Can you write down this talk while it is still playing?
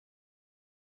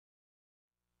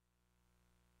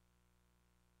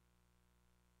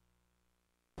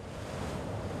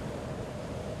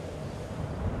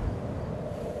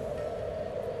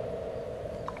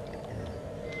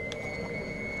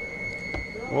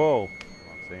Whoa.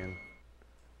 I'm saying.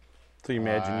 So you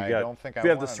imagine you got, if you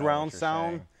have the surround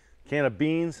sound, can of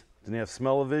beans, then you have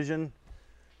smell-o-vision,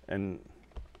 and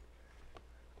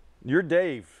you're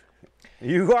Dave.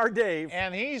 You are Dave.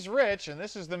 And he's Rich, and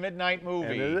this is the Midnight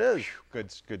Movie. And it is.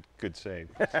 Good save.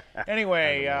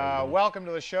 Anyway, welcome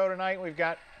to the show tonight. We've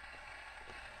got...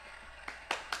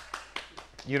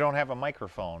 You don't have a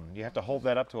microphone. You have to hold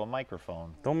that up to a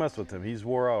microphone. Don't mess with him. He's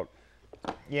wore out.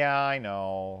 Yeah, I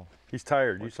know. He's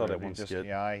tired. You saw that one just, skit.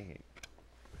 Yeah,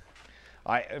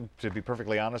 to be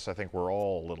perfectly honest, I think we're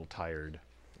all a little tired,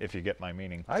 if you get my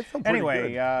meaning. I feel pretty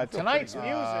good. Tonight's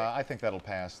music. I think that'll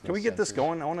pass. Can we get this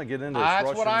going? I want to get into this.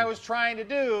 That's what I was trying to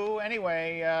do.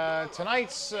 Anyway,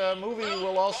 tonight's movie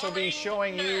will also be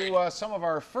showing you some of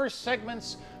our first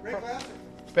segments. Ray Glasser.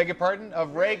 Beg your pardon?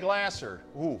 Of Ray Glasser.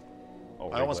 Ooh. Oh,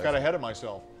 I almost got ahead of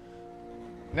myself.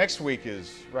 Next week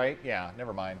is, right? Yeah,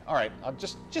 never mind. All right,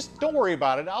 just don't worry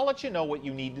about it. I'll let you know what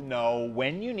you need to know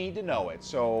when you need to know it.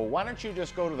 So why don't you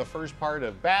just go to the first part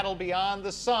of Battle Beyond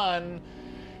the Sun,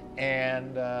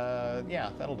 and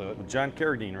yeah, that'll do it. With John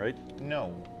Carradine, right?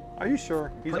 No. Are you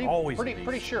sure? He's always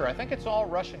pretty sure. I think it's all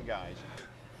Russian guys.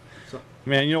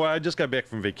 Man, you know what? I just got back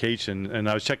from vacation, and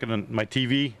I was checking on my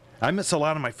TV. I miss a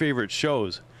lot of my favorite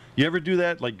shows. You ever do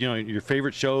that? Like, you know, your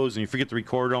favorite shows, and you forget to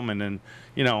record them, and then,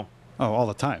 you know. Oh, all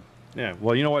the time. Yeah.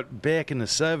 Well, you know what? Back in the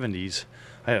 70s,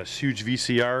 I had a huge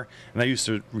VCR, and I used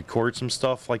to record some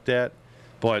stuff like that.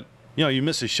 But, you know, you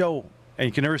miss a show, and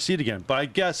you can never see it again. But I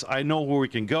guess I know where we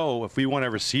can go if we want to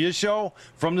ever see a show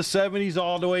from the 70s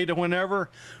all the way to whenever.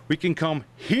 We can come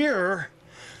here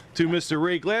to Mr.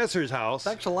 Ray Glasser's house.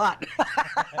 Thanks a lot.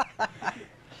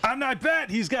 And I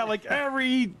bet he's got like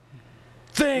every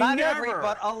thing Not ever. every,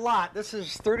 but a lot. This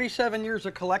is 37 years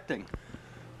of collecting.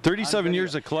 37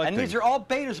 years of collecting. And these are all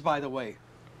betas, by the way.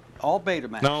 All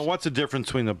Betamax. Now, what's the difference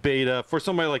between a beta, for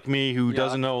somebody like me who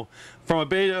doesn't know, from a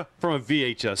beta, from a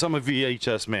VHS? I'm a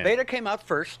VHS man. Beta came out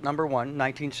first, #1,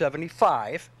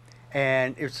 1975,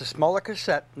 and it's a smaller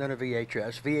cassette than a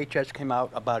VHS. VHS came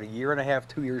out about a year and a half,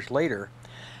 2 years later.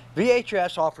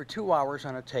 VHS offered 2 hours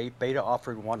on a tape. Beta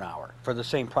offered 1 hour for the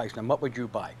same price. Now, what would you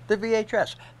buy? The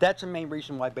VHS. That's the main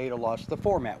reason why Beta lost the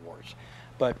format wars.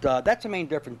 But that's the main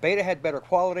difference. Beta had better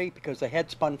quality because the head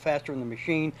spun faster in the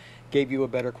machine, gave you a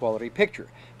better quality picture.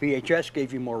 VHS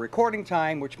gave you more recording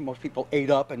time, which most people ate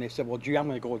up, and they said, well, gee, I'm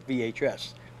going to go with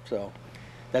VHS. So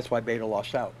that's why Beta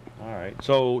lost out. All right.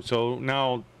 So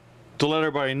now, to let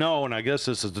everybody know, and I guess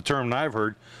this is the term I've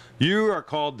heard, you are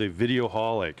called the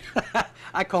videoholic.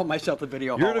 I call myself the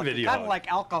videoholic. You're the videoholic. Kind of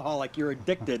like alcoholic. You're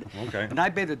addicted. Okay. And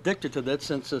I've been addicted to that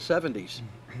since the 70s.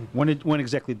 When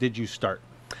exactly did you start?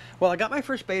 Well, I got my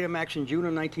first Betamax in June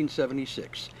of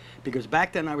 1976 because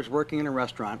back then I was working in a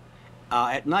restaurant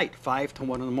at night, 5 to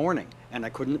 1 in the morning, and I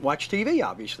couldn't watch TV,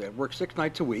 obviously. I worked 6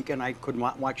 nights a week, and I couldn't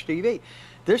watch TV.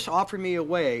 This offered me a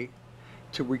way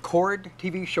to record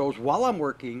TV shows while I'm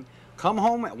working, come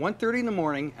home at 1:30 in the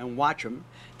morning and watch them.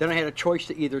 Then I had a choice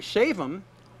to either save them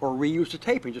or reuse the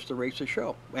tape and just erase the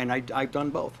show, and I've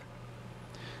done both.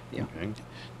 Yeah. Okay.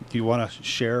 Do you want to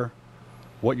share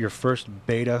what your first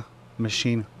Beta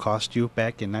machine cost you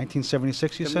back in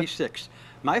 1976, you said? 76.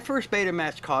 My first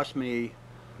Betamax cost me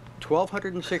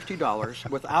 $1,260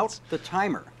 without the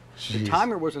timer. Jeez. The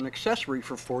timer was an accessory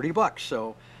for $40,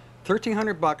 so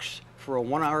 $1,300 for a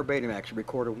 1 hour Betamax to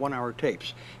record 1 hour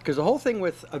tapes. Because the whole thing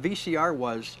with a VCR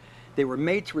was they were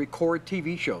made to record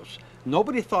TV shows.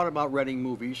 Nobody thought about renting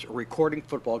movies or recording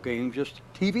football games, just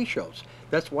TV shows.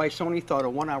 That's why Sony thought a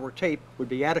 1 hour tape would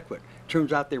be adequate.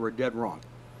 Turns out they were dead wrong.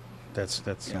 That's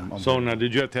So now,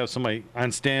 did you have to have somebody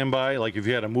on standby? Like if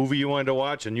you had a movie you wanted to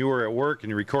watch and you were at work and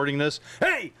you're recording this,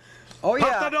 hey, oh pop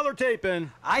yeah, that other tape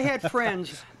in. I had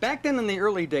friends back then in the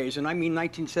early days, and I mean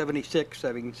 1976,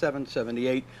 77,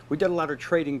 78. We did a lot of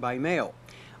trading by mail.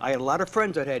 I had a lot of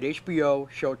friends that had HBO,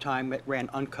 Showtime that ran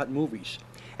uncut movies,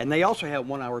 and they also had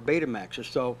 1 hour Betamaxes.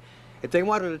 So if they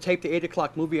wanted to tape the 8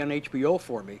 o'clock movie on HBO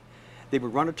for me, they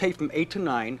would run a tape from 8 to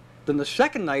 9. Then the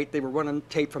second night, they were running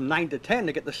tape from 9 to 10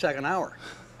 to get the second hour.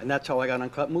 And that's how I got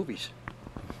uncut movies.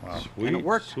 Wow. Sweet, and it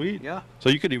worked. Sweet. Yeah. So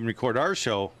you could even record our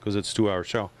show, because it's a 2 hour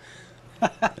show,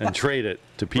 and trade it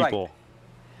to people. Right.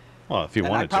 Well, if you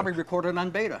And wanted I probably to. recorded on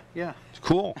Beta, yeah.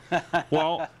 Cool.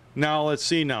 Well, now let's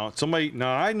see now.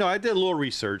 Now I know I did a little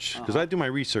research, because I do my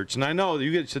research, and I know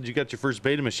you said you got your first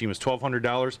Beta machine was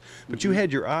 $1,200, but you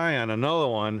had your eye on another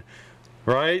one.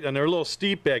 Right? And they're a little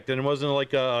steep back then. It wasn't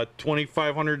like a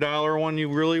 $2,500 one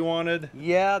you really wanted?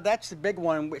 Yeah, that's the big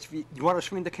one. If you want to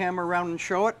swing the camera around and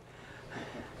show it?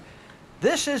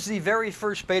 This is the very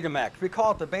first Betamax. We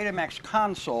call it the Betamax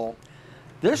console.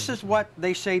 This is what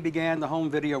they say began the home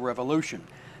video revolution.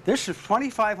 This is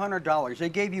 $2,500. They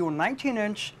gave you a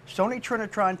 19-inch Sony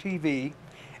Trinitron TV,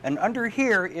 and under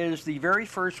here is the very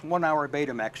first 1-hour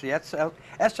Betamax, the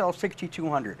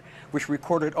SL6200, which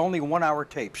recorded only 1-hour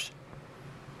tapes.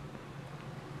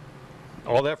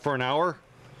 All that for an hour?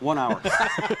 1 hour.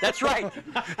 That's right.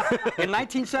 In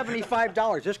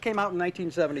 $1975. This came out in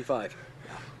 1975.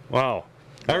 Wow.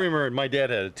 I remember my dad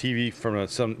had a TV from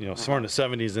somewhere in the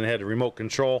 70s and had a remote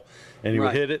control, and he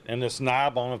would hit it, and this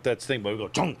knob, I don't know if that's the thing, but it would go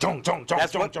chong, chong, chong, chong,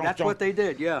 That's chong, chong, what chong. they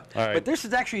did, yeah. All right. But this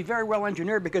is actually very well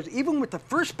engineered, because even with the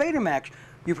first Betamax,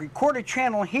 you record a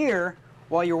channel here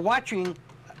while you're watching,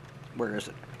 where is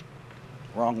it?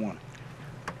 Wrong one.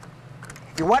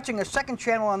 You're watching a second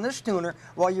channel on this tuner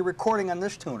while you're recording on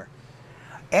this tuner.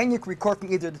 And you can record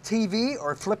from either the TV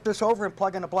or flip this over and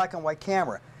plug in a black and white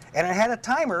camera. And it had a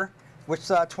timer, which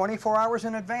 24 hours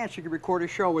in advance you could record a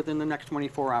show within the next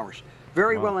 24 hours.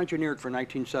 Very well engineered for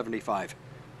 1975.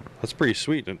 That's pretty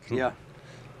sweet. Yeah.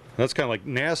 That's kind of like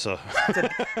NASA. It's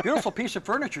a beautiful piece of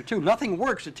furniture, too. Nothing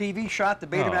works. The TV shot, the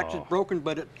Betamax is broken,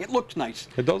 but it looks nice.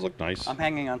 It does look nice. I'm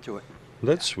hanging on to it.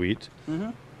 That's sweet.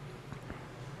 Mm-hmm.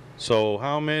 So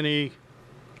how many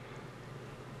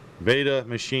Beta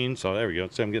machines? Oh, there we go.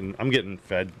 So I'm getting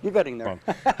fed. You're getting there.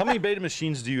 How many Beta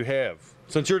machines do you have?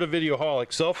 Since you're the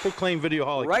videoholic, self-proclaimed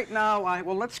videoholic. Right now,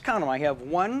 well, let's count them. I have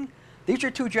 1. These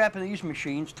are 2 Japanese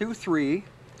machines, 2, 3.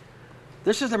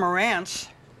 This is the Marantz.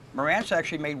 Marantz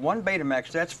actually made 1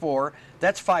 Betamax. That's 4.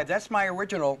 That's 5. That's my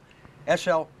original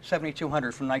SL7200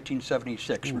 from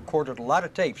 1976. Recorded a lot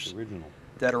of tapes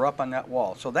that are up on that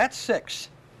wall. So that's 6.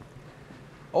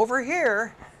 Over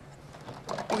here,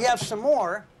 we have some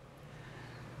more.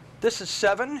 This is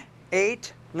 7,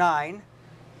 8, 9,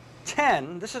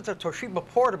 10. This is a Toshiba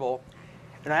Portable,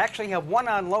 and I actually have 1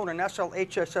 on loan, an SL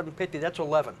HS750. That's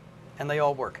 11, and they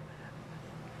all work.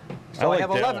 So I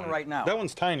have 11 right now. That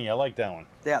one's tiny. I like that one.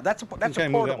 Yeah, that's a portable.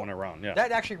 Move that one around. Yeah.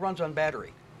 That actually runs on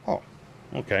battery. Oh,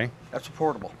 okay. That's a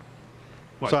portable.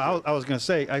 So I was going to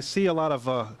say, I see a lot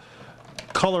of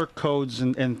color codes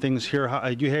and things here.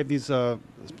 Do you have these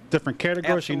different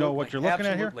categories? Absolutely. You know what you're looking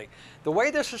Absolutely. at here? The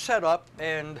way this is set up,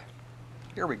 and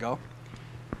here we go.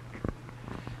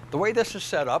 The way this is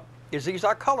set up is these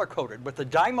are color-coded with the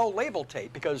Dymo label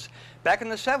tape, because back in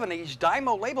the 70s,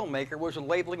 Dymo Label Maker was a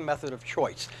labeling method of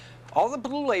choice. All the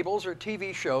blue labels are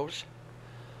TV shows,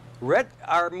 red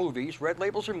are movies, red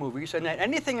labels are movies, and then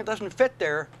anything that doesn't fit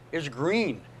there is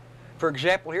green. For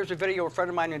example, here's a video a friend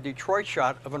of mine in Detroit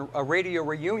shot of a radio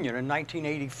reunion in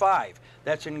 1985.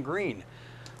 That's in green.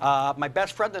 My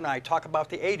best friend and I talk about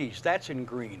the 80s. That's in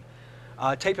green.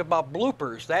 Tape about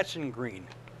bloopers. That's in green.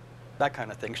 That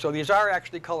kind of thing. So these are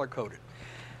actually color-coded.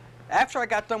 After I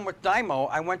got done with Dymo,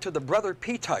 I went to the Brother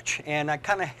P-Touch, and I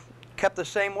kind of kept the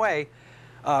same way.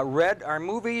 Red are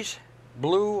movies,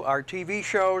 blue are TV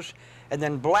shows, and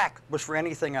then black was for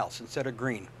anything else instead of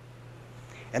green.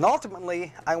 And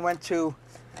ultimately, I went to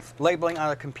labeling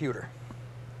on a computer.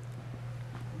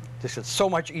 This is so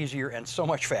much easier and so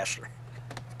much faster.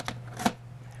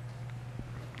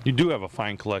 You do have a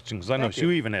fine collection, because I know you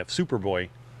even have Superboy.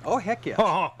 Oh, heck yeah.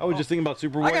 I was just thinking about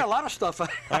Superboy. I got a lot of stuff.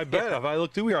 I bet. If I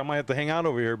look through here, I might have to hang out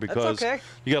over here, because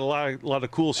you got a lot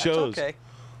of cool shows. That's okay.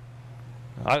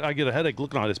 I get a headache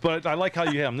looking at this, but I like how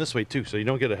you have them this way too, so you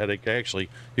don't get a headache. Actually,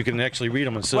 you can actually read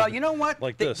them instead. Well, you know what?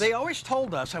 Like this. They always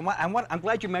told us. I'm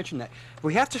glad you mentioned that.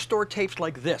 We have to store tapes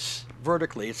like this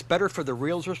vertically. It's better for the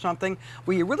reels or something.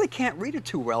 Well, you really can't read it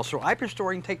too well. So I've been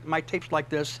storing my tapes like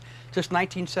this since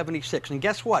 1976, and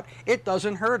guess what? It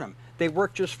doesn't hurt them. They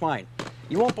work just fine.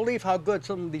 You won't believe how good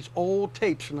some of these old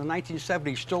tapes from the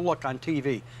 1970s still look on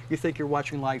TV. You think you're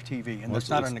watching live TV, and that's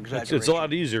not an exaggeration. It's a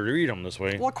lot easier to read them this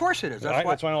way. Well, of course it is.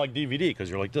 That's why I like DVD, because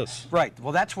you're like this. Right.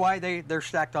 Well, that's why they're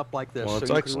stacked up like this, Well, that's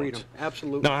so you excellent. can read them.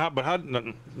 Absolutely.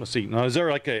 Now, let's see. Now, is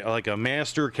there like a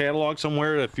master catalog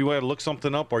somewhere that if you had to look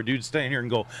something up, or do you stand here and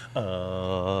go,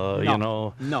 No. you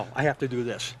know? No, I have to do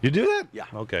this. You do that? Yeah.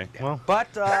 Okay. Yeah. Well.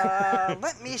 But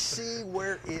let me see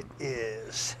where it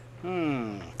is.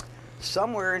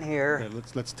 Somewhere in here. Yeah,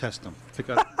 let's test them.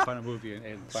 Find a movie and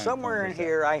find Somewhere in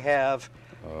here I have.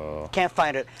 Can't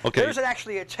find it. Okay. There's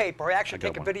actually a tape where I actually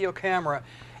take a video camera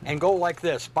and go like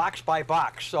this, box by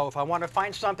box. So if I want to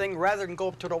find something, rather than go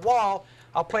up to the wall,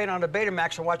 I'll play it on the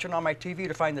Betamax and watch it on my TV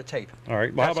to find the tape. All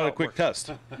right. Well, how about a quick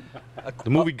test? The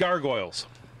movie Gargoyles.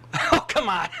 Oh, come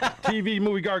on. TV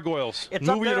movie Gargoyles. It's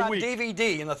movie up there of the on week.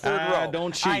 DVD in the third row.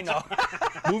 Don't cheat. I know.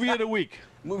 Movie of the week.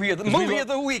 Movie of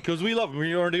the week. Because we love them.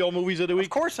 You remember the old movies of the week? Of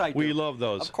course I do. We love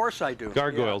those. Of course I do.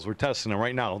 Gargoyles. We're testing them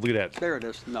right now. Look at that. There it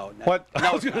is. No. What? No,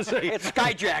 I was going to say. It's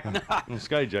Skyjack.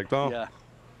 Skyjacked, huh? Yeah.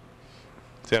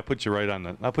 See, I put you right on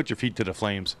the. I'll put your feet to the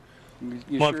flames.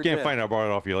 You Well, sure if you can't did. find it, I'll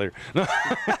borrow it off you later.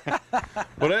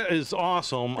 Well, that is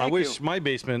awesome. I Thank wish you. my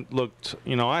basement looked,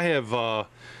 I have, I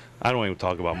don't even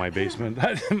talk about my basement.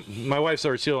 My wife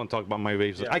started chilling and talk about my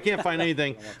basement. I can't find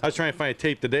anything. I was trying to find a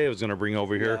tape today I was going to bring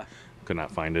over here. Yeah. Could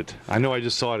not find it. I know I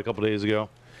just saw it a couple days ago.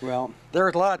 Well,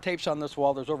 there's a lot of tapes on this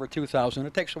wall. There's over 2,000.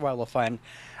 It takes a while to find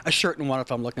a certain one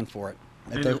if I'm looking for it.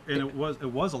 And it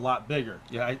was a lot bigger.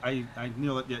 Yeah, I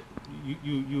knew that.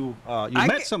 You I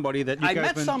met ge- somebody that you I guys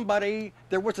met been, somebody.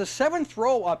 There was a 7th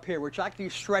row up here, which actually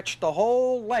stretched the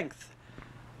whole length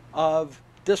of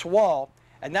this wall,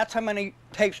 and that's how many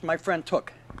tapes my friend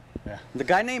took. Yeah. The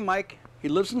guy named Mike. He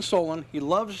lives in Solon. He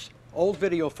loves old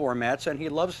video formats, and he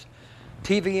loves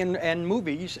TV and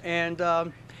movies.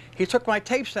 And he took my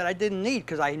tapes that I didn't need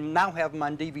because I now have them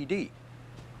on DVD.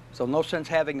 So no sense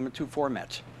having them in 2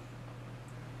 formats.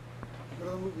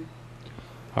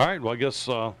 All right, well, I guess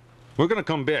we're going to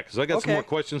come back because I got some Okay, more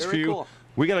questions for very you. cool.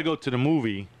 We got to go to the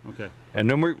movie. Okay. And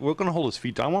then we're going to hold his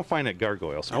feet down. I want to find that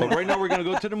gargoyle. But right now we're going to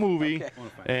go to the movie, Okay.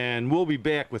 and we'll be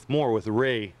back with more with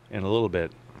Ray in a little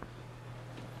bit.